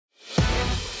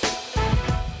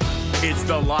It's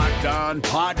the Locked On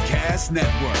Podcast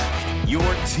Network, your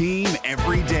team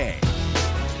every day.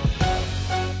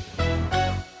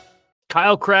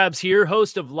 Kyle Krabs here,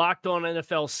 host of Locked On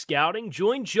NFL Scouting.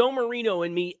 Join Joe Marino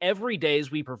and me every day as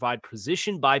we provide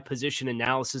position-by-position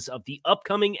analysis of the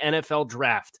upcoming NFL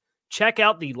Draft. Check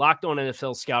out the Locked On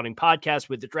NFL Scouting podcast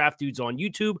with the Draft Dudes on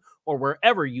YouTube or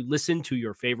wherever you listen to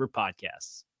your favorite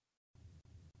podcasts.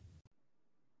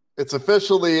 It's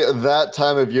officially that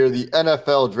time of year. The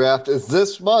NFL Draft is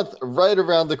this month, right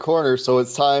around the corner, so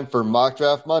it's time for Mock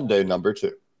Draft Monday number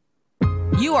 2.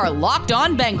 You are Locked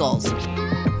On Bengals,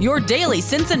 your daily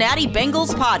Cincinnati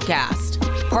Bengals podcast,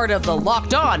 part of the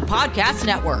Locked On Podcast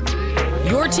Network,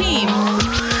 your team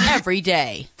every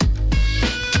day.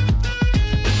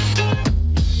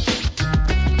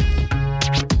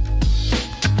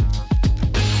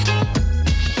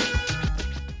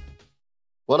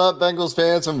 What up, Bengals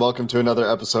fans, and welcome to another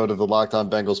episode of the Locked On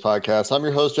Bengals podcast. I'm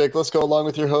your host, Jake. Let's go along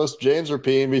with your host, James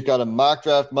Rapine. We've got a Mock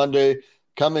Draft Monday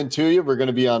coming to you. We're going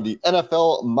to be on the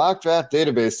NFL Mock Draft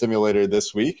Database Simulator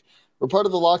this week. We're part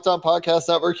of the Locked On Podcast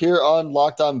Network here on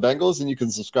Locked On Bengals, and you can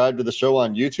subscribe to the show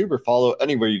on YouTube or follow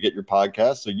anywhere you get your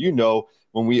podcast so you know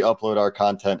when we upload our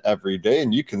content every day,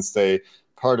 and you can stay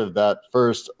part of that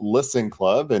first listen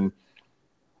club. And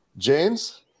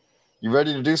James, you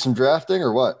ready to do some drafting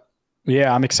or what?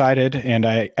 Yeah, I'm excited, and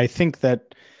I think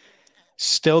that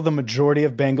still the majority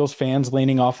of Bengals fans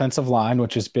leaning offensive line,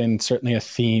 which has been certainly a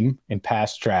theme in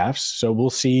past drafts. So we'll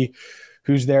see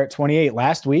who's there at 28.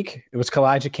 Last week, it was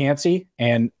Kalijah Kancey,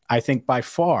 and I think by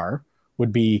far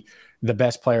would be the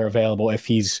best player available if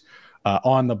he's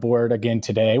on the board again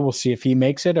today. We'll see if he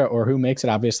makes it or who makes it.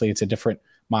 Obviously, it's a different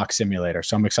mock simulator,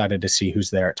 so I'm excited to see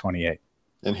who's there at 28.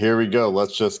 And here we go.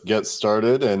 Let's just get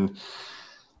started and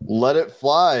let it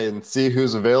fly and see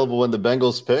who's available when the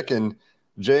Bengals pick. And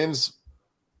James,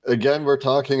 again, we're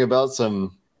talking about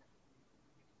some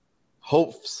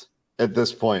hopes at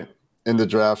this point in the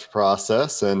draft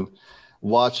process and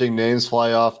watching names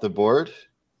fly off the board.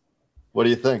 What do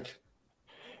you think?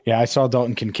 Yeah, I saw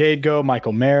Dalton Kincaid go,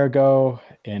 Michael Mayer go,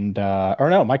 and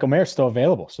Michael Mayer's still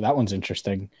available. So that one's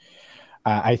interesting.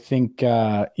 I think,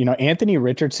 Anthony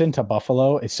Richardson to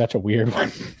Buffalo is such a weird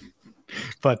one,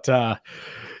 but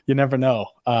you never know.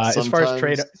 As far as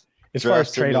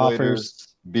trade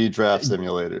offers, be draft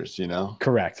simulators,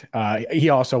 Correct. He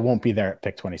also won't be there at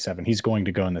pick 27. He's going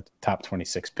to go in the top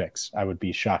 26 picks. I would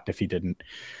be shocked if he didn't.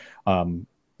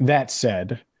 That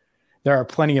said, there are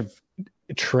plenty of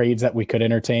trades that we could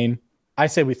entertain. I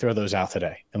say we throw those out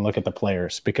today and look at the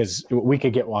players because we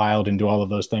could get wild and do all of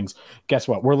those things. Guess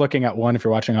what? We're looking at one, if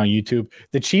you're watching on YouTube.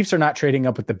 The Chiefs are not trading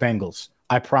up with the Bengals.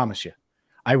 I promise you.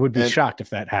 I would be shocked if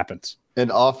that happens.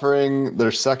 And offering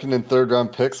their second and third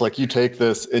round picks, like you take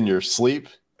this in your sleep.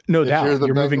 No doubt.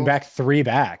 You're moving back 3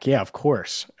 back. Yeah, of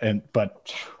course.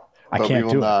 But I can't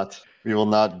do it. We will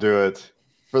not do it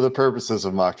for the purposes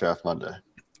of Mock Draft Monday.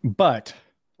 But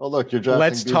look, you're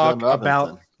drafting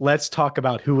let's talk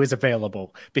about who is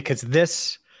available, because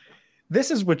this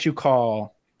is what you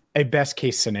call a best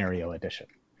case scenario edition.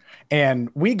 And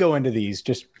we go into these,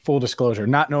 just full disclosure,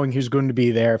 not knowing who's going to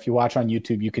be there. If you watch on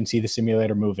YouTube, you can see the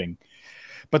simulator moving.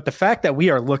 But the fact that we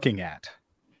are looking at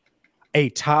a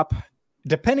top,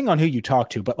 depending on who you talk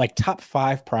to, but like top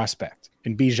 5 prospect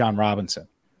in BIJAN Robinson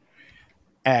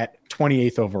at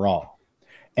 28th overall.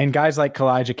 And guys like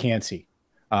Kalijah Kancey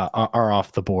are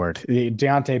off the board.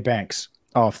 Deonte Banks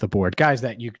off the board. Guys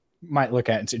that you might look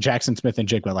at and say Jackson Smith and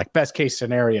Jigba, like best case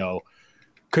scenario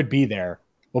could be there.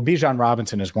 Well, BIJAN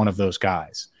Robinson is one of those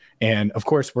guys. And, of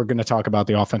course, we're going to talk about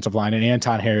the offensive line. And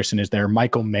Anton Harrison is there.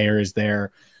 Michael Mayer is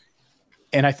there.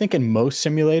 And I think in most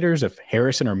simulators, if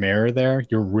Harrison or Mayer are there,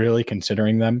 you're really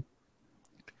considering them.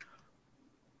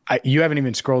 You haven't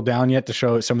even scrolled down yet to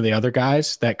show some of the other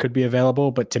guys that could be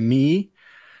available. But to me,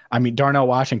 Darnell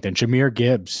Washington, Jahmyr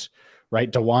Gibbs, right?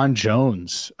 DeJuan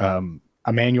Jones,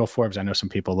 Emmanuel Forbes. I know some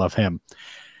people love him.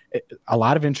 A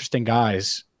lot of interesting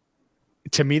guys.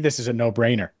 To me, this is a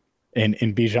no-brainer in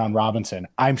BIJAN Robinson.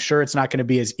 I'm sure it's not going to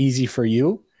be as easy for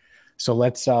you. So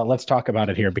let's talk about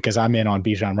it here, because I'm in on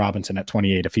BIJAN Robinson at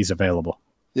 28 if he's available.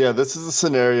 Yeah, this is a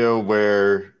scenario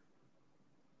where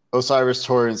Osiris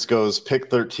Torrance goes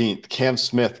pick 13th. Cam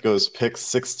Smith goes pick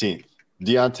 16th.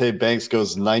 Deonte Banks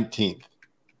goes 19th.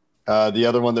 The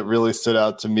other one that really stood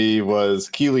out to me was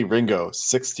Keely Ringo,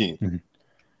 16th. Mm-hmm.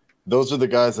 Those are the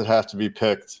guys that have to be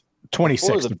picked.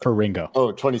 26 for Ringo.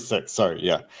 Oh, 26. Sorry.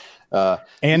 Yeah.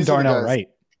 And Darnell Wright.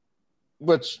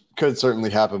 Which could certainly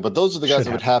happen. But those are the guys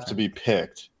that would have to be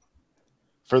picked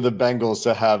for the Bengals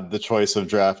to have the choice of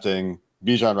drafting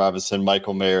BIJAN Robinson,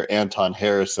 Michael Mayer, Anton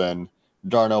Harrison,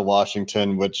 Darnell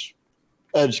Washington, which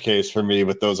edge case for me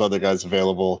with those other guys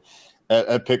available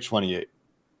at pick 28.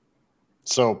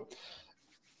 So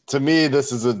to me,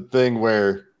 this is a thing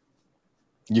where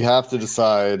you have to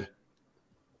decide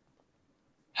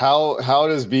how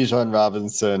does Bijan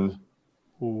Robinson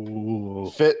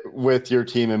fit with your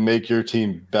team and make your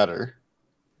team better?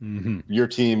 Mm-hmm. Your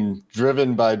team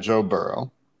driven by Joe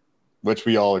Burrow, which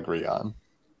we all agree on.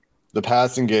 The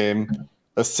passing game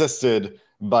assisted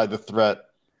by the threat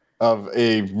of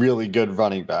a really good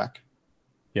running back.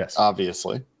 Yes.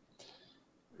 Obviously.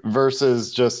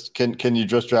 Versus just can you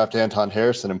just draft Anton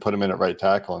Harrison and put him in at right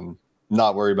tackle and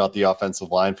not worry about the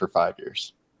offensive line for 5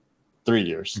 years? 3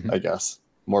 years, I guess.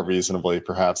 More reasonably,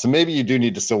 perhaps. And maybe you do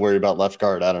need to still worry about left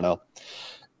guard. I don't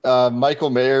know. Michael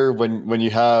Mayer, when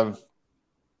you have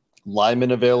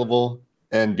Lyman available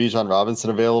and Bijan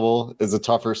Robinson available, is a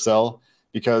tougher sell,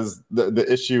 because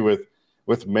the issue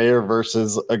with Mayer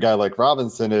versus a guy like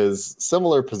Robinson is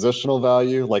similar positional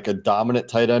value. Like a dominant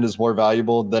tight end is more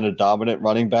valuable than a dominant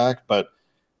running back, but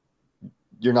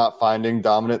you're not finding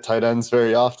dominant tight ends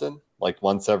very often. Like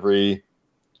once every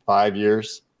 5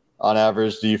 years on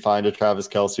average, do you find a Travis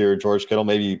Kelce or George Kittle?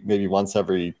 Maybe once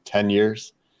every 10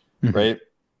 years, right?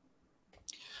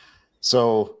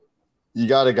 So you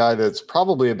got a guy that's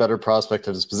probably a better prospect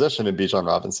at his position in Bijan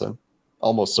Robinson,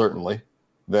 almost certainly,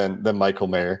 than Michael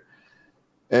Mayer.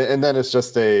 And then it's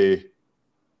just a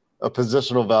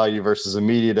positional value versus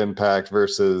immediate impact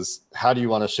versus how do you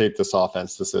want to shape this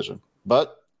offense decision.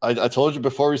 But I told you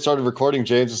before we started recording,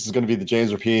 James, this is going to be the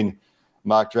James Rapien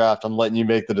mock draft. I'm letting you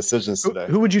make the decisions today.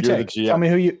 Who would you take? Tell me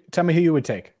who you would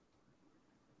take.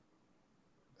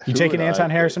 You taking Anton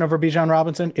Harrison over Bijan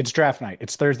Robinson? It's draft night.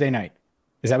 It's Thursday night.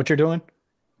 Is that what you're doing?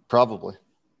 Probably.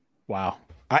 Wow.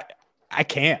 I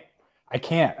can't.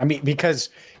 I mean, because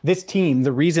this team,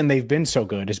 the reason they've been so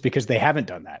good is because they haven't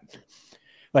done that.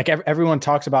 Like everyone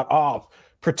talks about,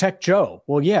 protect Joe.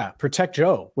 Well, yeah, protect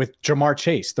Joe with Jamar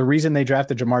Chase. The reason they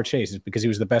drafted Jamar Chase is because he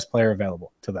was the best player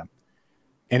available to them,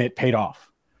 and it paid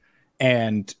off.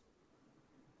 And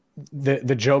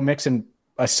the Joe Mixon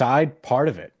aside part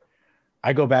of it,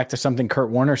 I go back to something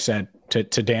Kurt Warner said to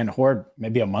Dan Horde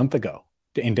maybe a month ago.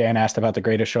 And Dan asked about the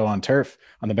greatest show on turf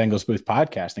on the Bengals Booth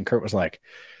podcast. And Kurt was like,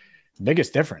 the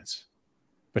biggest difference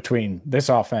between this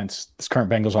offense, this current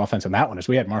Bengals offense, and that one is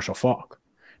we had Marshall Faulk.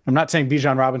 I'm not saying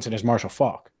Bijan Robinson is Marshall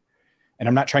Faulk, and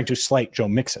I'm not trying to slight Joe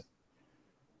Mixon.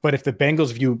 But if the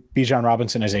Bengals view Bijan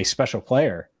Robinson as a special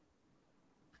player,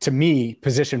 to me,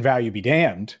 position value be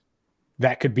damned,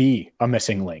 that could be a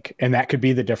missing link. And that could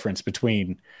be the difference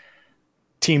between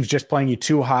teams just playing you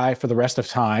too high for the rest of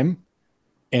time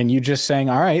and you just saying,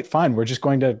 all right, fine, we're just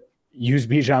going to use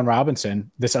Bijan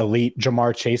Robinson, this elite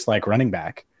Jamar Chase-like running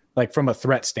back, like from a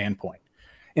threat standpoint.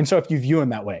 And so if you view him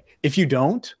that way, if you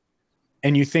don't,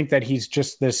 and you think that he's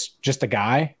just a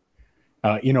guy,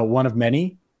 one of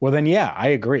many, well then, yeah, I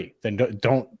agree. Then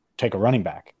don't take a running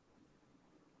back.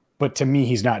 But to me,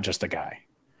 he's not just a guy.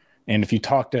 And if you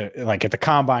talk to, like at the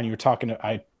combine,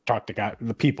 I talked to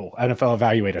the people, NFL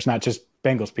evaluators, not just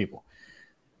Bengals people.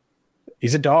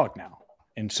 He's a dog now.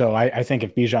 And so I think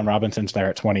if Bijan Robinson's there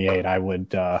at 28, I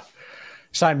would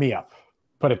sign me up,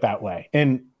 put it that way.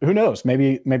 And who knows,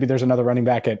 maybe there's another running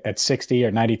back at 60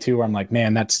 or 92 where I'm like,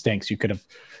 man, that stinks. You could have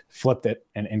flipped it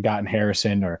and gotten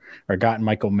Harrison or gotten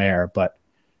Michael Mayer. But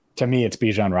to me, it's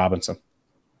Bijan Robinson.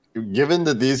 Given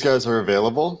that these guys are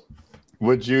available,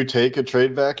 would you take a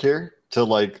trade back here to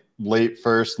like late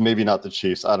first, maybe not the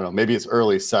Chiefs? I don't know. Maybe it's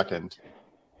early second.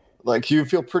 Like you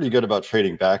feel pretty good about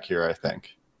trading back here, I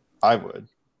think. I would.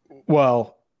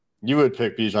 Well, you would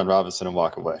pick Bijan Robinson and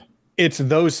walk away. It's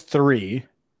those three.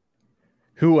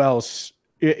 Who else?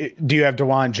 Do you have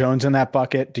DeJuan Jones in that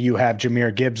bucket? Do you have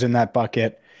Jahmyr Gibbs in that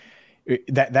bucket?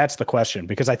 That's the question,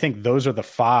 because I think those are the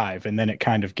five, and then it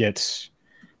kind of gets.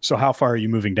 So how far are you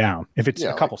moving down? If it's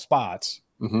a couple spots,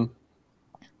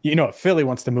 if Philly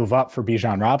wants to move up for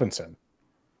Bijan Robinson,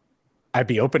 I'd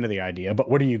be open to the idea. But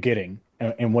what are you getting,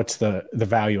 and what's the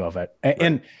value of it? Right.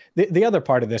 And the other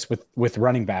part of this with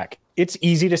running back, it's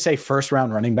easy to say first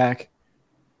round running back.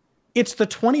 It's the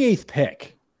 28th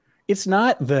pick. It's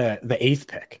not the 8th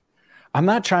pick. I'm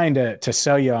not trying to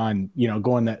sell you on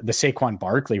going the Saquon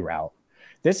Barkley route.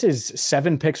 This is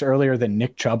 7 picks earlier than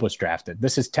Nick Chubb was drafted.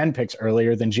 This is 10 picks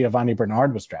earlier than Giovanni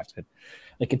Bernard was drafted.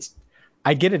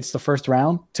 I get it's the first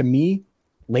round. To me,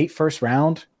 late first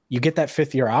round, you get that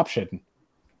 5th-year option,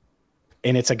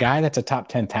 and it's a guy that's a top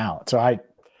 10 talent. So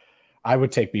I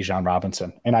would take Bijan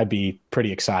Robinson, and I'd be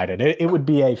pretty excited. It would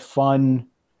be a fun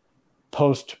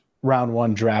post-round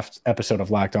 1 draft episode of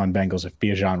Locked On Bengals if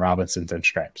Bijan Robinson's in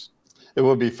stripes. It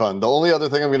would be fun. The only other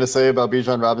thing I'm going to say about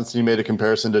Bijan Robinson, you made a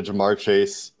comparison to Jamar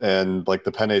Chase and like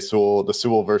the Penei Sewell, the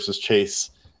Sewell versus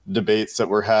Chase debates that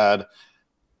were had.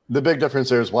 The big difference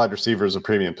there is wide receiver is a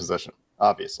premium position,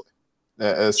 obviously.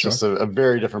 It's just a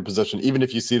very different position, even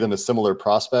if you see them as similar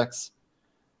prospects.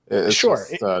 Sure.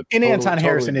 And Anton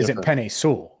Harrison isn't Penei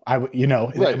Sewell. Right,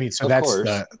 I mean, so that's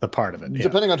the part of it. Yeah.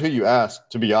 Depending on who you ask,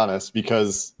 to be honest,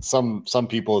 because some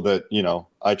people that,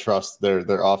 I trust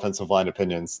their offensive line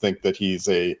opinions think that he's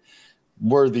a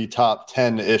worthy top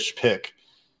 10-ish pick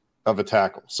of a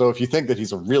tackle. So if you think that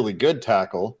he's a really good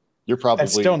tackle, you're probably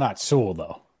That's still not Sewell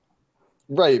though.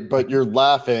 Right, but you're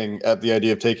laughing at the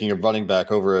idea of taking a running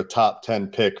back over a top 10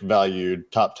 pick valued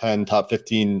top 10, top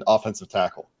 15 offensive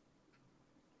tackle.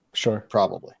 Sure.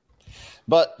 Probably.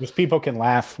 But because people can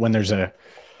laugh when there's a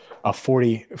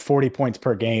 40 points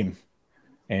per game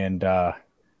and a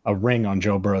ring on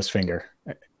Joe Burrow's finger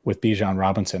with Bijan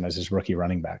Robinson as his rookie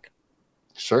running back.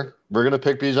 Sure. We're going to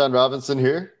pick Bijan Robinson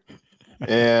here,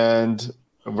 and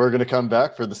we're going to come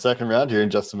back for the second round here in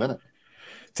just a minute.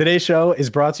 Today's show is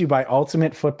brought to you by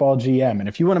Ultimate Football GM. And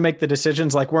if you want to make the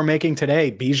decisions like we're making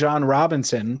today, Bijan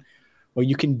Robinson, well,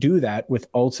 you can do that with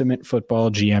Ultimate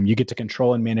Football GM. You get to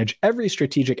control and manage every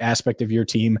strategic aspect of your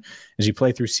team as you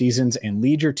play through seasons and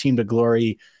lead your team to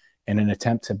glory in an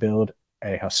attempt to build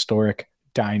a historic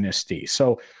dynasty.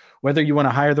 So whether you want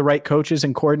to hire the right coaches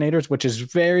and coordinators, which is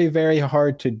very, very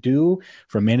hard to do,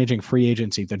 from managing free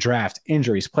agency, the draft,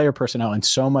 injuries, player personnel, and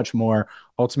so much more,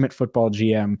 Ultimate Football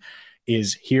GM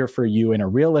is here for you in a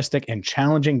realistic and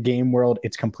challenging game world.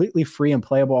 It's completely free and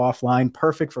playable offline,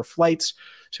 perfect for flights.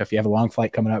 So if you have a long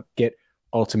flight coming up, get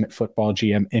Ultimate Football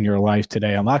GM in your life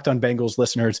today. And Locked On Bengals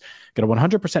listeners get a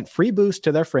 100% free boost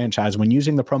to their franchise when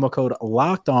using the promo code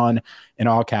Locked On in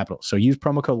all capitals. So use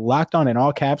promo code Locked On in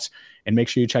all caps and make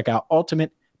sure you check out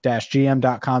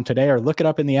ultimate-gm.com today or look it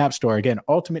up in the App Store. Again,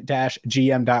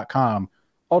 ultimate-gm.com,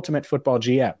 Ultimate Football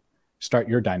GM. Start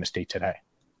your dynasty today.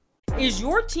 Is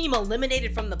your team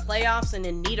eliminated from the playoffs and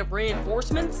in need of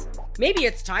reinforcements? Maybe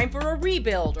it's time for a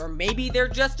rebuild, or maybe they're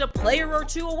just a player or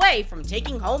two away from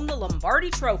taking home the Lombardi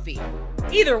Trophy.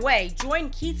 Either way, join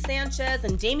Keith Sanchez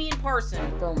and Damian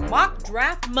Parson for Mock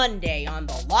Draft Monday on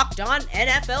the Locked On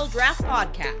NFL Draft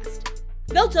Podcast.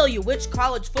 They'll tell you which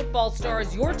college football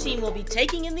stars your team will be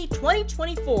taking in the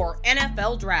 2024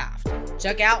 NFL Draft.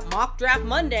 Check out Mock Draft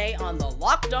Monday on the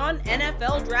Locked On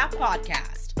NFL Draft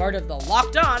Podcast, part of the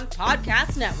Locked On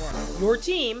Podcast Network, your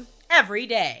team every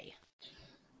day.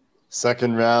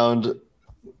 Second round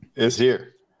is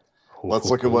here. Let's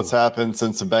look at what's happened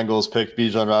since the Bengals picked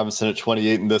Bijan Robinson at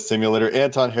 28 in this simulator.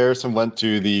 Anton Harrison went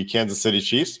to the Kansas City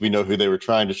Chiefs. We know who they were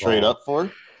trying to trade up for.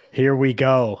 Here we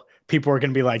go. People are going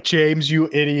to be like, James, you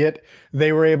idiot.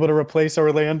 They were able to replace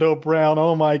Orlando Brown.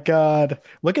 Oh, my God.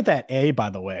 Look at that A, by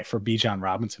the way, for Bijan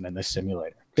Robinson in this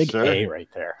simulator. Big A right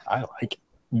there. I like it.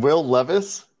 Will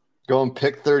Levis going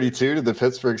pick 32 to the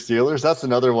Pittsburgh Steelers. That's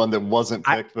another one that wasn't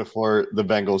picked before the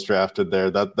Bengals drafted there.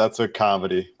 That's a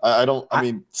comedy.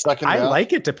 Second round. I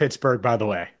like it to Pittsburgh, by the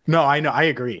way. No, I know. I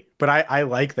agree. But I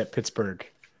like that Pittsburgh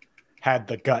had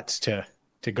the guts to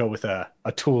go with a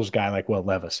tools guy like Will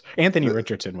Levis. Anthony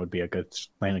Richardson would be a good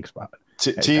landing spot.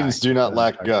 Teams do not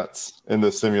lack guts in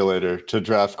the simulator to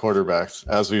draft quarterbacks,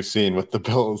 as we've seen with the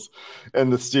Bills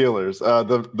and the Steelers.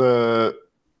 The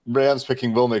Rams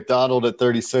picking Will McDonald at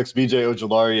 36, BJ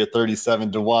Ojulari at 37,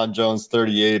 DeJuan Jones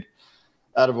 38,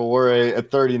 Adebawore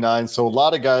at 39. So a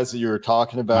lot of guys that you were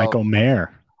talking about. Michael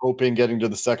Mayer. Hoping getting to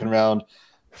the second round.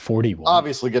 41.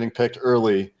 Obviously getting picked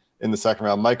early in the second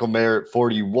round. Michael Mayer at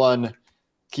 41.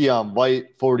 Keon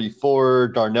White, 44.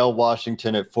 Darnell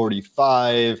Washington at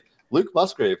 45. Luke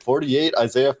Musgrave, 48.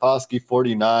 Isaiah Foskey,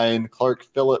 49. Clark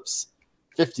Phillips,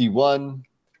 51.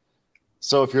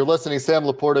 So if you're listening, Sam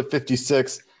Laporta,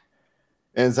 56.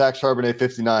 And Zach Charbonnet,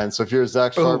 59. So if you're a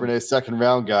Zach Charbonnet second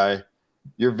round guy,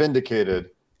 you're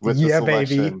vindicated with the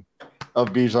selection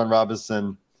of Bijan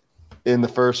Robinson in the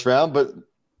first round. But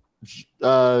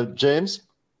James,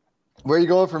 where are you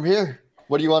going from here?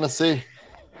 What do you want to see?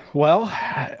 Well,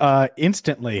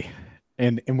 instantly,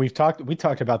 and we talked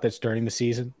about this during the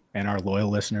season, and our loyal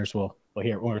listeners will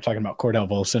hear when we're talking about Cordell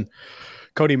Volson.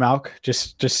 Cody Mauch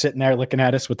just sitting there looking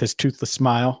at us with his toothless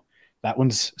smile. That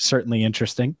one's certainly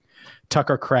interesting.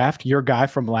 Tucker Kraft, your guy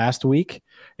from last week,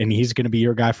 and he's going to be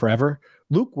your guy forever.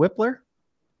 Luke Whippler,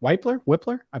 I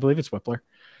believe it's Whippler.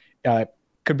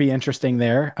 Could be interesting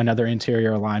there. Another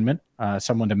interior alignment,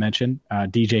 someone to mention.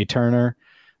 DJ Turner.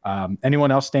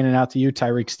 Anyone else standing out to you?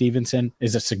 Tyreek Stevenson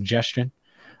is a suggestion.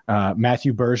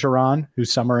 Matthew Bergeron, who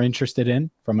some are interested in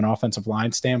from an offensive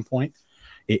line standpoint,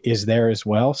 is there as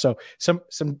well. So some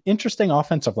interesting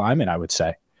offensive linemen, I would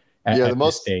say, at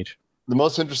this stage. The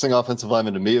most interesting offensive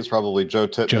lineman to me is probably Joe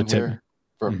Tippmann here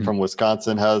from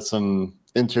Wisconsin. Has some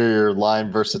interior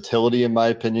line versatility, in my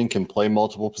opinion, can play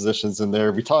multiple positions in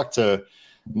there. We talked to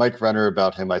Mike Renner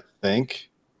about him, I think,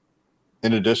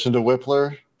 in addition to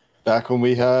Whippler, back when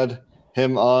we had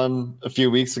him on a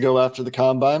few weeks ago after the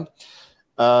combine.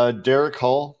 Derek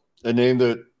Hall, a name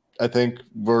that I think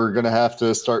we're going to have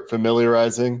to start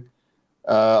familiarizing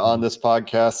on this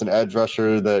podcast, an edge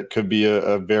rusher that could be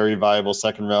a very viable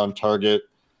second-round target.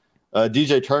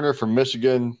 DJ Turner from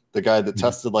Michigan, the guy that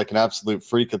tested like an absolute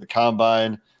freak at the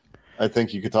combine, I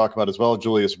think you could talk about as well.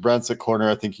 Julius Brents at corner,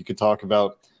 I think you could talk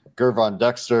about. Gervon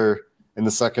Dexter in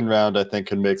the second round, I think,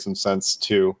 could make some sense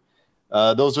too.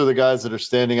 Those are the guys that are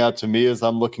standing out to me as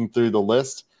I'm looking through the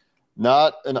list.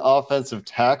 Not an offensive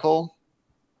tackle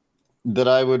that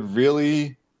I would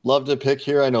really love to pick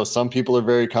here. I know some people are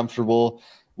very comfortable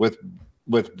with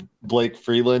Blake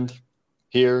Freeland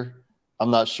here.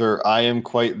 I'm not sure I am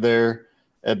quite there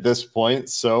at this point.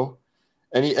 So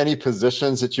any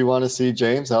positions that you want to see,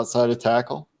 James, outside of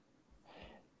tackle?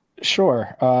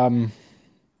 Sure.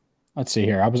 Let's see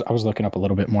here. I was looking up a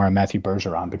little bit more on Matthew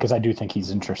Bergeron because I do think he's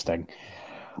interesting.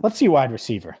 Let's see wide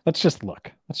receiver. Let's just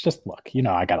look. You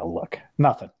know, I got to look.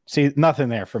 Nothing. See, nothing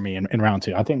there for me in round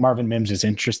 2. I think Marvin Mims is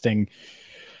interesting,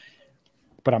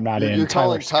 but I'm not in. You're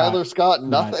calling Tyler Scott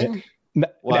nothing?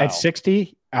 Wow. At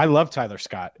 60, I love Tyler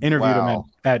Scott. Interviewed him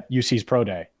at UC's Pro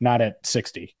Day, not at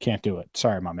 60. Can't do it.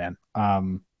 Sorry, my man.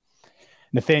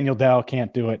 Nathaniel Dell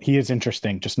can't do it. He is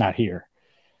interesting, just not here.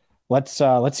 Let's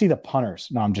see the punters.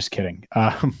 No, I'm just kidding.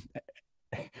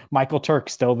 Michael Turk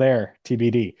still there,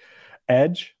 TBD.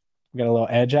 Edge, we got a little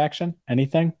edge action.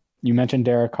 Anything? You mentioned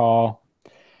Derek Hall.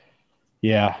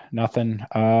 Yeah, nothing.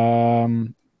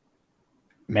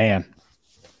 Man.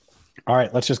 All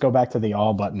right, let's just go back to the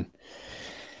all button.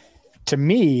 To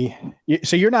me,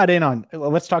 so you're not in on.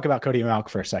 Let's talk about Cody Malk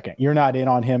for a second. You're not in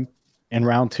on him in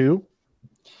round 2.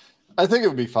 I think it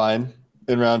would be fine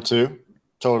in round 2.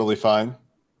 Totally fine.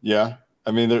 Yeah.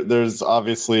 I mean, there's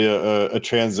obviously a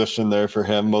transition there for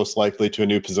him, most likely to a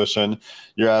new position.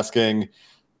 You're asking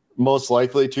most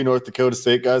likely 2 North Dakota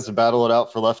State guys to battle it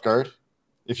out for left guard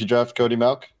if you draft Cody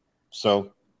Malk.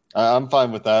 So I'm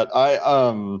fine with that.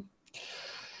 I'm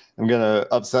going to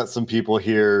upset some people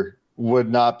here.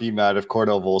 Would not be mad if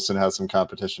Cordell Volson has some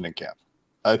competition in camp.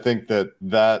 I think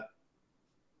that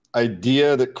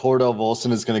idea that Cordell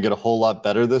Volson is going to get a whole lot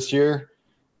better this year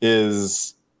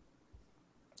is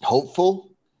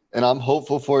hopeful, and I'm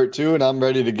hopeful for it too, and I'm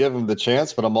ready to give him the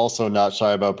chance, but I'm also not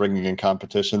shy about bringing in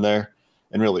competition there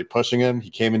and really pushing him. He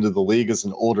came into the league as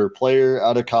an older player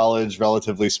out of college,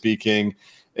 relatively speaking,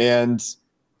 and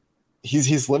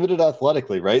he's limited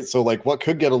athletically, right? So like what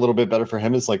could get a little bit better for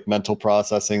him is like mental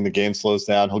processing. The game slows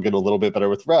down. He'll get a little bit better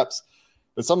with reps,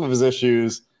 but some of his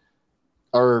issues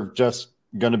are just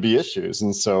going to be issues.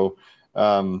 And so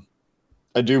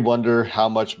I do wonder how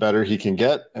much better he can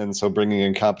get. And so bringing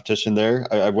in competition there,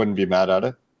 I wouldn't be mad at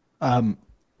it.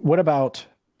 What about,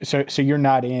 so you're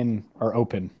not in or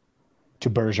open to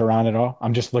Bergeron at all?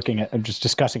 I'm just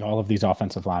discussing all of these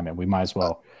offensive linemen. We might as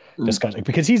well discuss it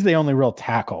because he's the only real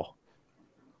tackle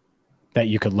that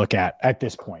you could look at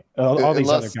this point. All these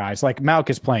other guys, like Malk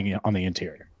is playing on the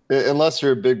interior. Unless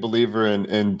you're a big believer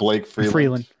in Blake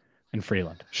Freeland.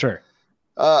 Freeland. Sure.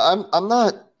 I'm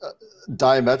not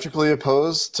diametrically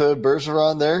opposed to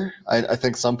Bergeron there. I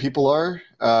think some people are.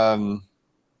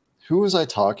 Who was I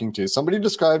talking to? Somebody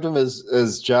described him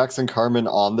as Jackson Carman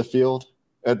on the field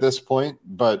at this point,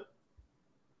 but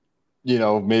you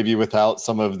know, maybe without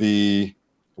some of the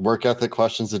work ethic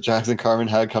questions that Jackson Carman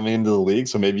had coming into the league.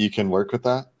 So maybe you can work with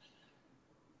that.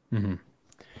 Mm-hmm.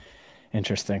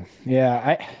 Interesting.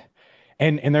 Yeah.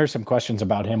 And there's some questions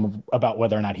about him, about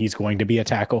whether or not he's going to be a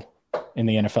tackle in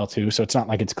the NFL too. So it's not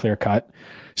like it's clear cut.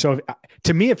 So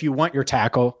to me, if you want your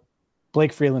tackle,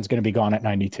 Blake Freeland's going to be gone at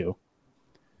 92.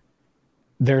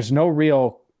 There's no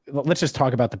real, let's just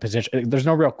talk about the position. There's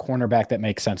no real cornerback that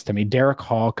makes sense to me. Derek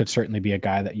Hall could certainly be a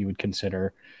guy that you would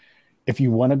consider. If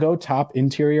you want to go top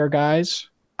interior guys,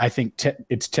 I think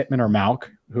it's Tippmann or Malk,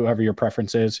 whoever your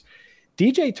preference is.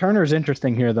 DJ Turner's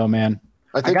interesting here though, man.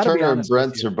 I think Turner and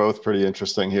Brents are both pretty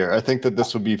interesting here. I think that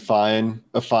this would be a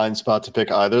fine spot to pick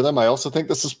either of them. I also think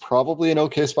this is probably an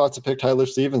okay spot to pick Tyler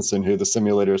Stevenson, who the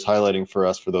simulator is highlighting for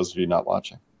us, for those of you not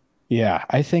watching. Yeah,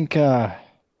 I think to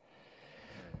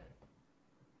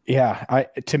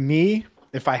me,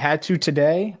 if I had to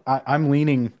today, I'm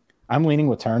leaning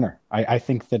with Turner. I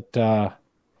think that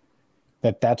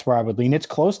that's where I would lean. It's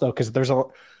close though, because there's a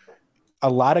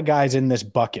lot of guys in this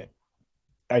bucket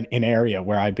an area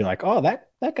where I'd be like, oh,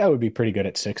 that guy would be pretty good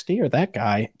at 60, or that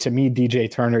guy. To me,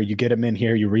 DJ Turner, you get him in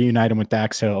here, you reunite him with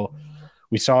Dax Hill.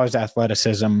 We saw his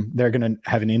athleticism. They're going to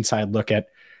have an inside look at,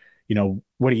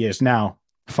 what he is now,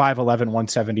 5'11",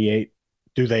 178.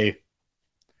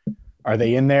 Are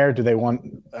they in there? Do they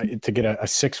want to get a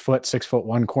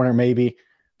 6'1" corner maybe?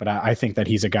 But I think that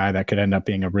he's a guy that could end up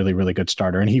being a really, really good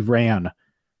starter. And he ran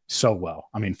so well.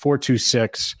 I mean,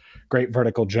 4.26, great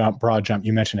vertical jump, broad jump.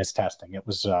 You mentioned his testing. It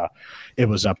was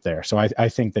up there. So I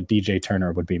think that DJ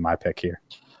Turner would be my pick here.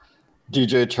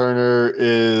 DJ Turner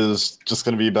is just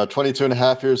going to be about 22 and a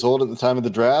half years old at the time of the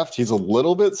draft. He's a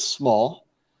little bit small,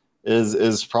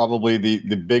 is probably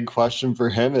the big question for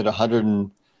him at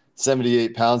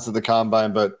 178 pounds at the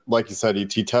combine. But like you said,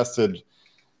 he tested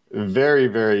very,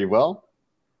 very well.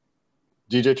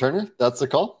 DJ Turner, that's the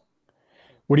call.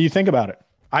 What do you think about it?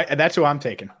 That's who I'm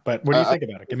taking. But what do you think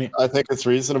about it? I think it's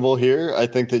reasonable here. I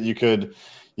think that you could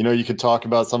talk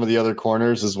about some of the other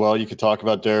corners as well. You could talk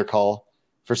about Derek Hall.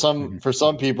 For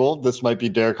some people, this might be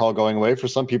Derek Hall going away. For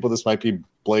some people, this might be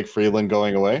Blake Freeland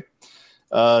going away.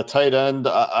 Tight end,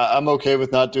 I'm okay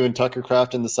with not doing Tucker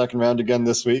Kraft in the second round again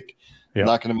this week. Yep. I'm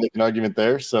not going to make an argument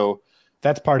there. So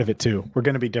that's part of it too. We're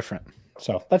going to be different.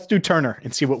 So let's do Turner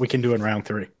and see what we can do in round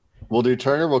 3. We'll do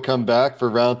Turner. We'll come back for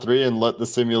round 3 and let the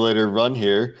simulator run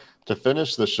here to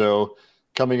finish the show.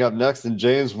 Coming up next, and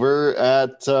James, we're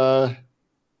at a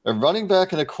running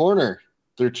back and a corner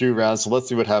through 2 rounds. So let's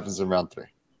see what happens in round 3.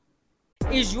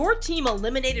 Is your team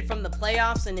eliminated from the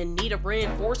playoffs and in need of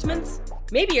reinforcements?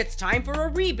 Maybe it's time for a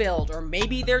rebuild, or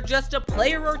maybe they're just a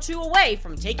player or 2 away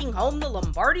from taking home the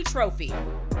Lombardi Trophy.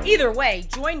 Either way,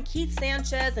 join Keith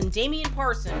Sanchez and Damian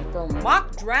Parson for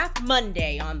Mock Draft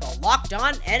Monday on the Locked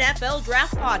On NFL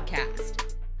Draft Podcast.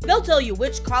 They'll tell you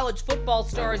which college football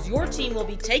stars your team will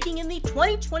be taking in the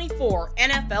 2024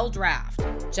 NFL Draft.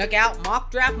 Check out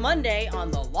Mock Draft Monday on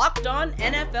the Locked On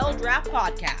NFL Draft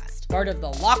Podcast, part of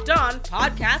the Locked On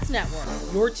Podcast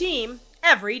Network, your team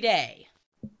every day.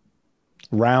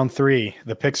 Round 3,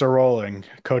 the picks are rolling.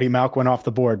 Cody Mauch went off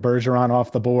the board. Bergeron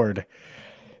off the board.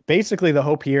 Basically, the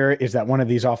hope here is that one of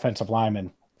these offensive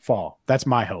linemen fall. That's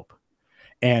my hope.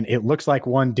 And it looks like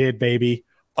one did, baby.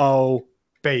 Oh,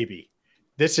 baby.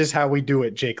 This is how we do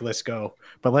it, Jake Lisco.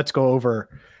 But let's go over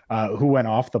who went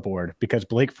off the board, because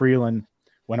Blake Freeland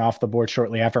went off the board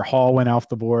shortly after. Hall went off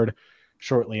the board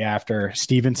shortly after.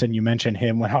 Stevenson, you mentioned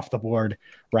him, went off the board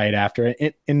right after.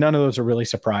 And none of those are really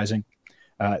surprising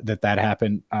that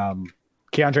happened.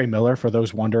 Keandre Miller, for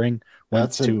those wondering,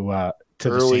 went to the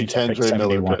early Saints Keandre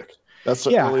Miller pick. That's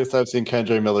the earliest I've seen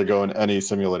Keandre Miller go in any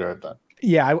simulator I've done.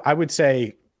 Yeah, I would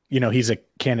say, he's a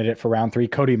candidate for round 3.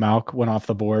 Cody Mauch went off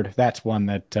the board. That's one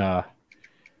that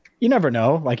you never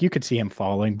know. Like, you could see him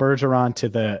falling. Bergeron to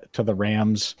the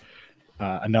Rams,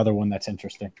 another one that's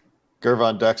interesting.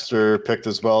 Gervon Dexter picked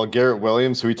as well. Garrett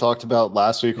Williams, who we talked about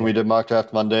last week when we did Mock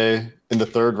Draft Monday, in the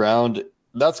 3rd round.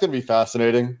 That's going to be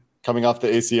fascinating coming off the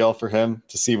ACL for him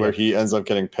to see where he ends up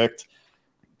getting picked.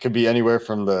 Could be anywhere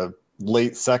from the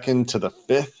late 2nd to the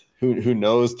 5th. Who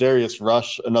knows? Darius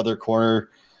Rush, another corner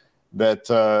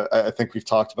that I think we've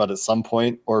talked about at some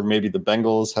point, or maybe the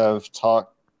Bengals have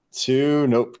talked to.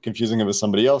 Nope, confusing him with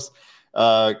somebody else.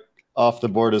 Off the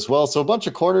board as well. So a bunch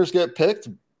of corners get picked.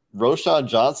 Roshan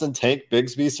Johnson, Tank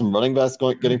Bigsby, some running backs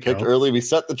getting picked early. We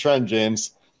set the trend,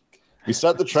 James. We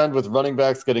set the trend with running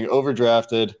backs getting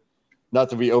overdrafted. Not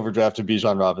that we overdrafted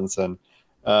Bijan Robinson,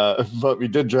 but we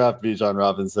did draft Bijan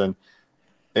Robinson.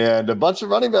 And a bunch of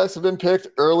running backs have been picked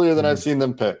earlier than I've seen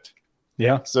them picked.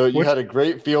 Yeah. So you had a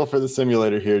great feel for the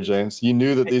simulator here, James. You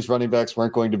knew that these running backs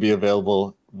weren't going to be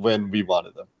available when we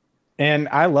wanted them. And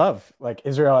I love, like,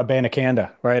 Israel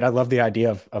Abanikanda, right? I love the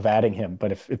idea of adding him.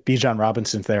 But if Bijan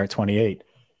Robinson's there at 28,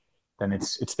 then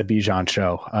it's the Bijan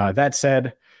show. That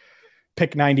said,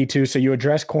 pick 92. So you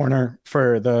address corner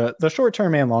for the short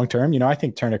term and long term. I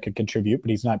think Turner could contribute, but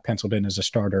he's not penciled in as a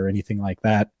starter or anything like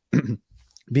that.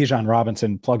 Bijan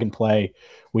Robinson, plug and play.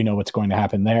 We know what's going to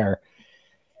happen there.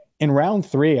 In round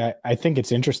 3, I think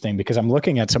it's interesting because I'm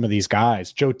looking at some of these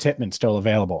guys. Joe Tippmann still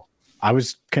available. I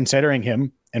was considering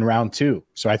him in round 2.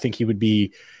 So I think he would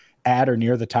be at or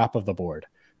near the top of the board.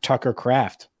 Tucker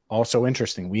Kraft, also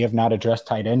interesting. We have not addressed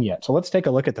tight end yet. So let's take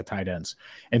a look at the tight ends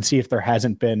and see if there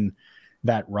hasn't been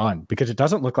that run, because it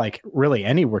doesn't look like really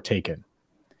any were taken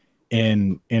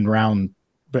in round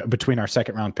between our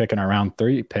 2nd round pick and our round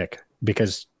 3 pick,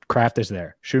 because Kraft is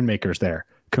there, Schoonmaker's there,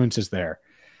 Kuntz is there.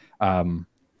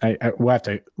 We'll have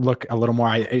to look a little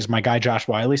more. Is my guy Josh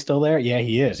Wiley still there? Yeah,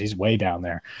 he is. He's way down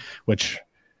there, which,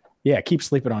 keep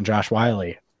sleeping on Josh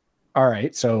Wiley. All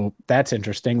right, so that's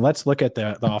interesting. Let's look at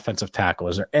the offensive tackle.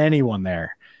 Is there anyone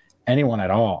there anyone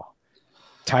at all.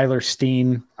 Tyler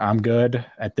Steen, I'm good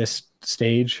at this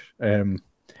stage. And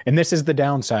this is the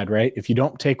downside, right? If you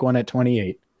don't take one at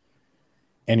 28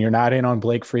 and you're not in on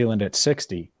Blake Freeland at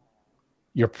 60,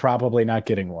 you're probably not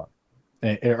getting one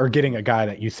or getting a guy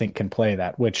that you think can play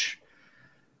that, which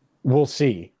we'll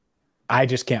see. I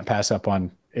just can't pass up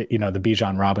on, the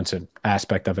Bijan Robinson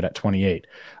aspect of it at 28.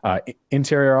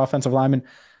 Interior offensive lineman,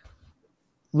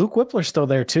 Luke Whippler's still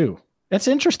there too. That's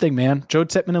interesting, man. Joe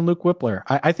Tippmann and Luke Whippler.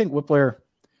 I think Whippler,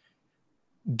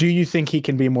 do you think he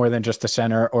can be more than just a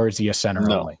center, or is he a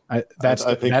center only? That's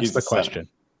the question. Center.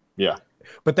 Yeah.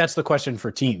 But that's the question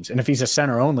for teams. And if he's a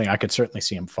center only, I could certainly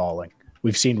see him falling.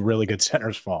 We've seen really good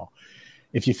centers fall.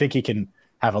 If you think he can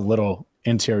have a little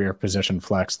interior position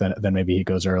flex, then maybe he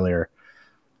goes earlier.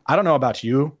 I don't know about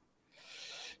you.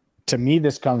 To me,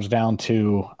 this comes down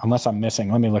to, unless I'm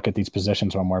missing, let me look at these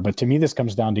positions one more. But to me, this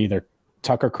comes down to either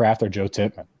Tucker Kraft or Joe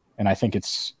Tippmann. And I think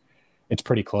it's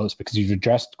pretty close because you've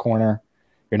addressed corner.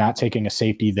 You're not taking a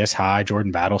safety this high.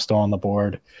 Jordan Battle's still on the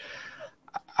board.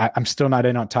 I'm still not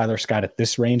in on Tyler Scott at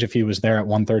this range. If he was there at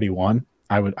 131,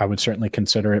 I would certainly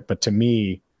consider it. But to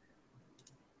me,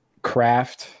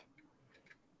 Kraft,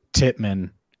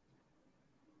 Tippmann,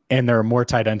 and there are more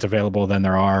tight ends available than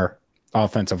there are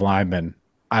offensive linemen,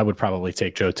 I would probably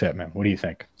take Joe Tippmann. What do you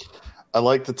think? I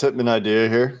like the Tippmann idea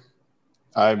here.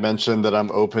 I mentioned that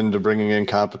I'm open to bringing in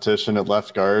competition at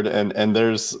left guard, and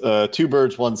there's two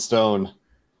birds, one stone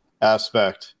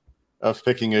aspect of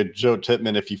picking a Joe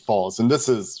Tippmann if he falls. And this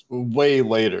is way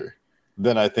later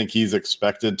than I think he's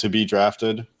expected to be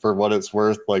drafted, for what it's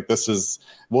worth. Like,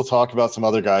 we'll talk about some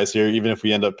other guys here, even if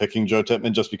we end up picking Joe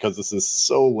Tippmann, just because this is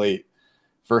so late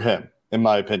for him, in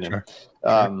my opinion.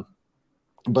 Sure.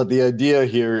 But the idea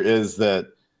here is that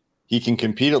he can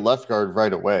compete at left guard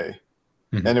right away.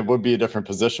 Mm-hmm. And it would be a different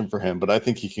position for him, but I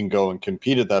think he can go and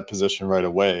compete at that position right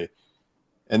away.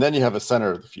 And then you have a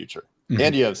center of the future, mm-hmm.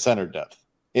 and you have center depth.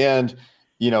 And,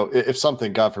 if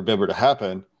something, God forbid, were to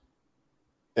happen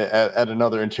at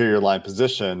another interior line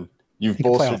position, you've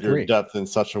bolstered your depth in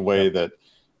such a way that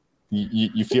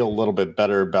you feel a little bit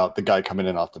better about the guy coming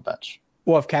in off the bench.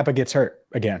 Well, if Kappa gets hurt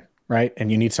again, right,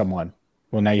 and you need someone,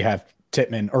 well, now you have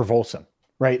Tippmann or Volson,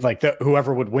 right? Like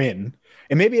whoever would win.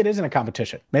 And maybe it isn't a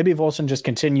competition. Maybe Volson just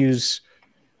continues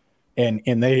and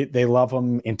they love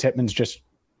him, and Tippmann's just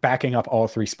backing up all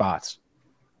three spots.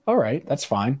 All right, that's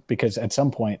fine, because at some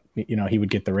point, he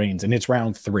would get the reins, and it's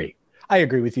round 3. I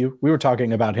agree with you. We were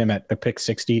talking about him at pick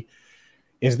 60.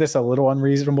 Is this a little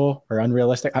unreasonable or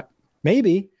unrealistic?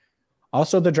 Maybe.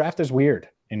 Also, the draft is weird,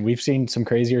 and we've seen some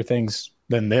crazier things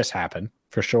than this happen,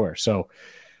 for sure. So,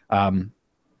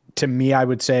 to me, I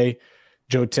would say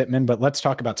Joe Tippmann, but let's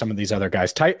talk about some of these other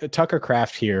guys. Tucker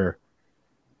Kraft here.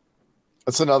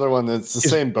 That's another one that's the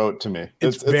same boat to me.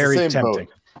 It's very the same tempting.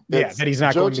 Boat. Yeah, that he's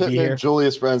not Joe going to be here.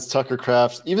 Julius Brents, Tucker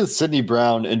Kraft, even Sidney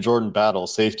Brown and Jordan Battle,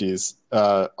 safeties,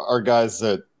 are guys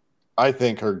that I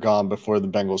think are gone before the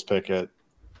Bengals pick at,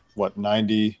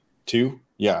 92?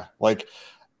 Yeah,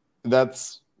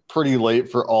 that's pretty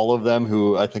late for all of them,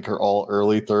 who I think are all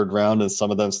early third round, and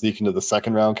some of them sneak into the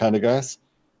second round kind of guys.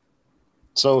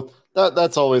 So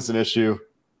that's always an issue.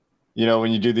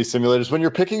 When you do these simulators, when you're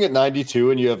picking at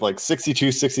 92 and you have 62,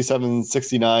 67,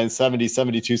 69, 70,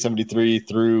 72, 73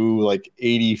 through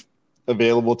 80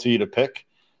 available to you to pick,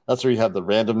 that's where you have the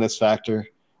randomness factor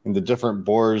and the different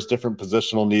boards, different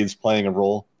positional needs playing a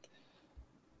role.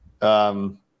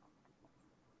 But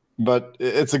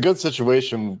it's a good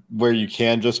situation where you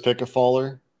can just pick a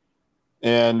faller.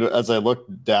 And as I look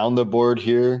down the board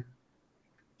here,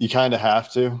 you kind of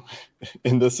have to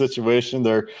in this situation.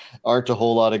 There aren't a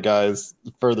whole lot of guys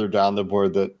further down the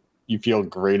board that you feel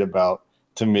great about,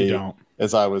 to me,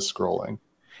 as I was scrolling.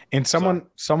 And someone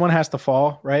has to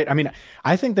fall, right? I mean,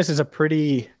 I think this is a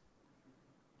pretty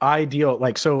ideal,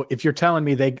 so if you're telling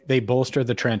me they bolster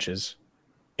the trenches,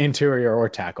 interior or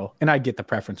tackle, and I get the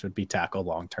preference would be tackle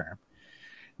long term.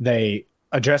 They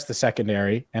address the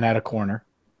secondary and add a corner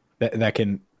that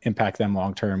can impact them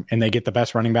long term, and they get the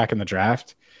best running back in the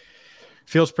draft.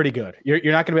 Feels pretty good. You're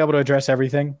not going to be able to address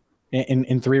everything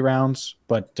in 3 rounds,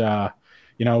 but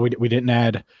we didn't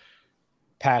add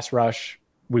pass rush.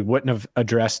 We wouldn't have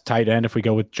addressed tight end if we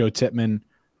go with Joe Tippmann,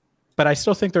 but I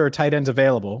still think there are tight ends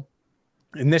available.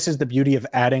 And this is the beauty of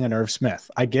adding an Irv Smith.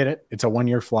 I get it. It's a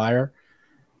 1-year flyer,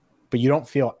 but you don't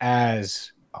feel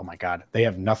as, oh my God, they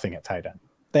have nothing at tight end.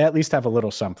 They at least have a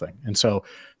little something. And so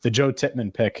the Joe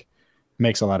Tippmann pick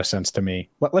makes a lot of sense to me.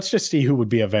 But let's just see who would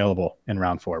be available in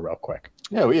round 4 real quick.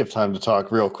 Yeah, we have time to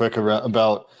talk real quick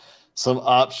about some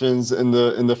options in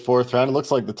the 4th round. It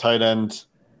looks like the tight end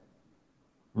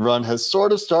run has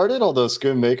sort of started, although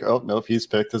Schoonmaker, oh, nope, he's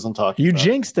picked as I'm talking about.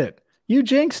 Jinxed it. You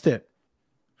jinxed it.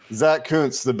 Zach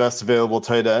Kuntz, the best available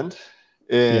tight end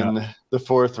in the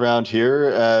 4th round here,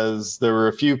 as there were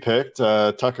a few picked.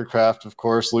 Tucker Kraft, of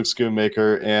course, Luke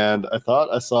Schoonmaker, and I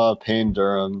thought I saw Payne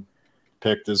Durham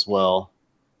picked as well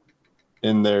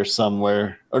in there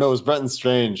somewhere. Oh, no, it was Brenton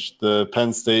Strange, the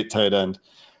Penn State tight end.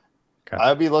 Okay.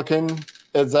 I'd be looking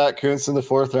at Zach Kuntz in the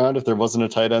 4th round if there wasn't a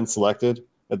tight end selected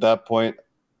at that point.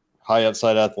 High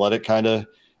upside athletic kind of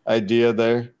idea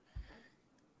there.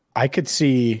 I could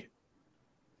see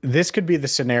this could be the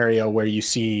scenario where you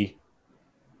see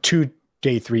 2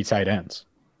 day 3 tight ends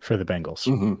for the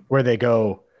Bengals, where they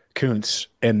go Kuntz,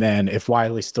 and then if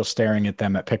Wiley's still staring at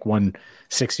them at pick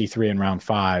 163 in round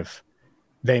 5,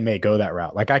 they may go that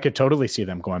route. Like I could totally see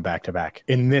them going back to back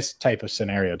in this type of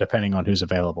scenario, depending on who's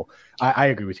available. I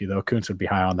agree with you though. Kuntz would be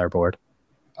high on their board.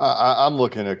 I'm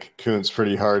looking at Kuntz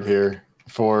pretty hard here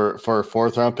for a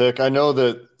 4th round pick. I know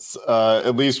that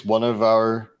at least one of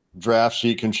our draft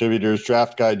sheet contributors,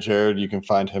 Draft Guy Jared, you can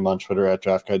find him on Twitter at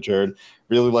Draft Guy Jared,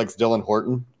 really likes Dylan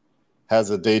Horton, has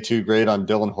a day 2 grade on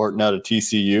Dylan Horton out of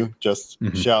TCU. Just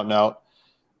shouting out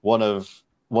one of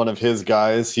his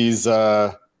guys. He's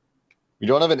we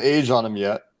don't have an age on him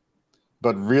yet,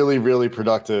 but really, really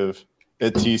productive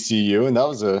at TCU, and that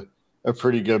was a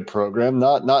pretty good program.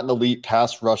 Not an elite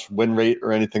pass rush win rate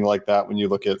or anything like that when you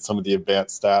look at some of the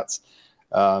advanced stats.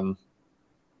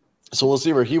 So we'll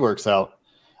see where he works out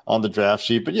on the draft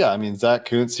sheet. But yeah, I mean, Zach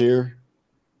Kuntz here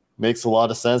makes a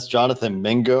lot of sense. Jonathan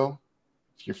Mingo,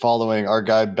 if you're following our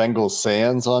guy Bengals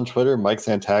Sands on Twitter, Mike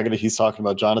Santagata, he's talking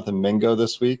about Jonathan Mingo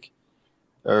this week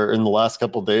or in the last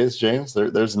couple of days, James.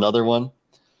 There's another one.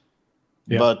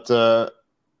 Yeah. But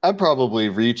I'd probably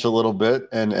reach a little bit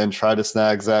and try to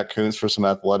snag Zach Kuntz for some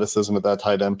athleticism at that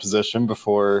tight end position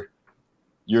before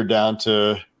you're down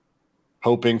to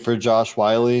hoping for Josh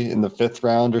Wiley in the 5th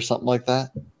round or something like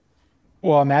that.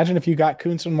 Well, imagine if you got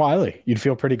Kuntz and Wiley, you'd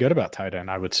feel pretty good about tight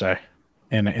end, I would say.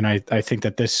 And I think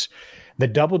that the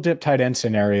double dip tight end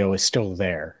scenario is still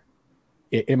there.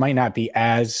 It might not be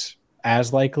as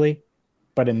likely,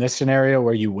 but in this scenario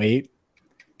where you wait,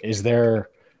 is there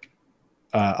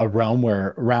a realm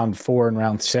where round 4 and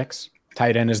round 6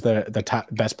 tight end is the top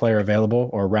best player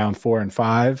available, or round 4 and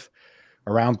 5,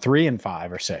 or round 3 and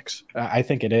 5 or 6? I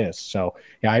think it is. So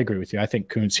yeah, I agree with you. I think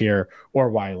Kuntz here or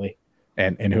Wiley,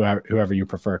 and whoever you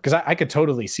prefer, because I could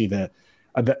totally see an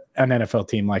NFL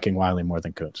team liking Wiley more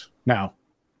than Kuntz. Now,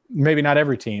 maybe not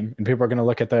every team, and people are going to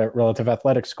look at the relative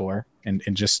athletic score and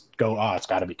just go, oh, it's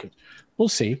got to be Kuntz. We'll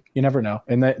see. You never know.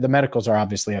 And the medicals are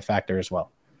obviously a factor as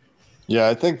well. Yeah,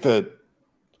 I think that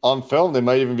on film they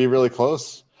might even be really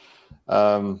close.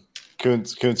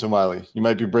 Kuntz and Wiley. You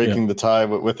might be breaking the tie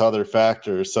with other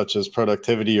factors such as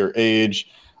productivity or age,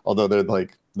 although they're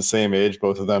like the same age.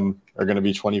 Both of them are going to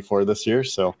be 24 this year.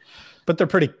 So, but they're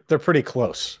pretty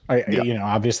close.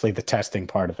 Obviously the testing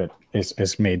part of it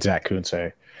is made Zach Kuntz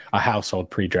a household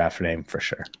pre-draft name for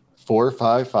sure.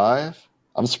 4.55.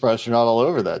 I'm surprised you're not all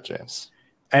over that, James.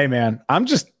 Hey man, I'm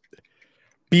just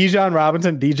Bijan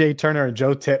Robinson, DJ Turner, and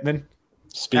Joe Tippmann.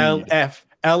 Speed.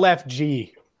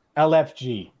 LFG.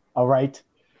 All right.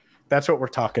 That's what we're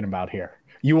talking about here.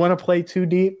 You want to play too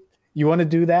deep? You want to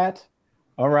do that?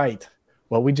 All right.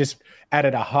 Well, we just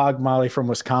added a hog molly from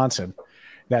Wisconsin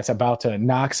that's about to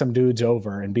knock some dudes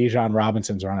over, and Bijan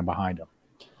Robinson's running behind him.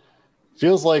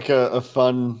 Feels like a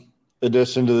fun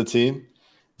addition to the team.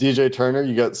 DJ Turner,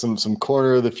 you got some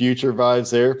corner of the future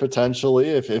vibes there potentially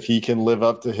if he can live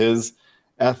up to his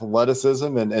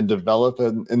athleticism and develop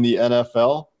in the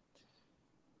NFL.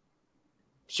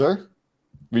 Sure.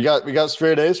 We got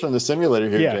straight A's from the simulator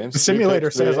here, James. The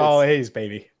simulator says all A's,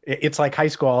 baby. It's like high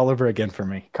school all over again for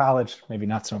me. College, maybe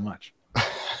not so much.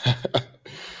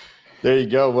 There you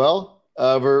go. Well,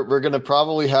 we're going to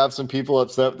probably have some people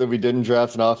upset that we didn't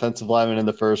draft an offensive lineman in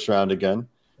the 1st round again.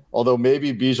 Although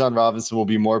maybe Bijan Robinson will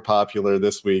be more popular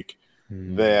this week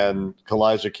than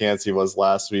Kalijah Cansey was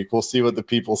last week. We'll see what the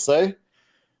people say.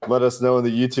 Let us know in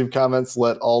the YouTube comments.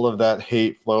 Let all of that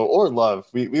hate flow, or love.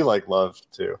 We like love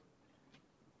too.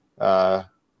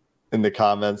 In the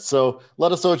comments. So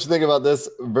let us know what you think about this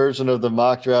version of the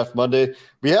Mock Draft Monday.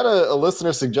 We had a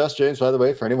listener suggest, James, by the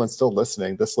way, for anyone still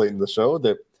listening this late in the show,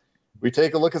 that we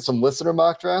take a look at some listener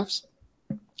mock drafts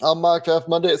on Mock Draft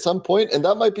Monday at some point, and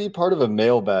that might be part of a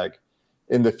mailbag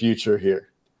in the future here.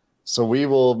 So we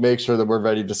will make sure that we're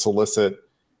ready to solicit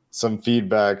some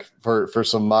feedback for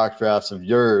some mock drafts of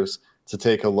yours to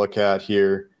take a look at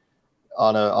here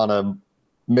on a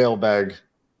mailbag,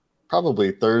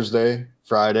 probably Thursday,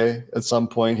 Friday at some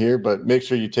point here. But make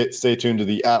sure you stay tuned to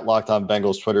the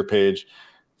 @LockedOnBengals Twitter page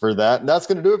for that. And that's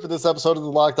going to do it for this episode of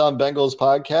the Locked On Bengals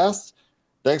podcast.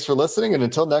 Thanks for listening. And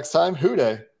until next time,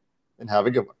 hooday and have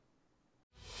a good one.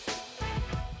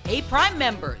 Hey, Prime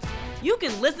members, you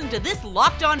can listen to this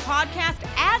Locked On podcast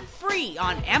ad-free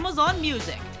on Amazon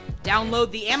Music. Download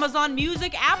the Amazon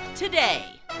Music app today.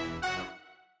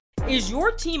 Is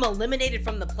your team eliminated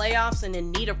from the playoffs and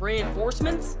in need of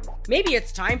reinforcements? Maybe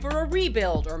it's time for a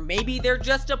rebuild, or maybe they're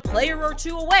just a player or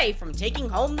two away from taking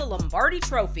home the Lombardi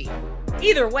Trophy.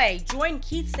 Either way, join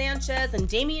Keith Sanchez and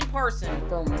Damian Parson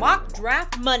for Mock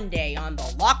Draft Monday on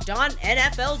the Locked On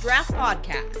NFL Draft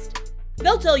Podcast.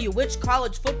 They'll tell you which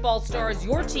college football stars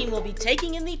your team will be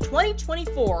taking in the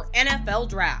 2024 NFL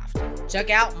Draft. Check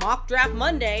out Mock Draft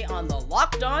Monday on the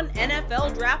Locked On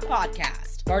NFL Draft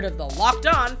Podcast, part of the Locked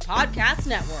On Podcast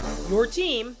Network. Your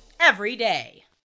team every day.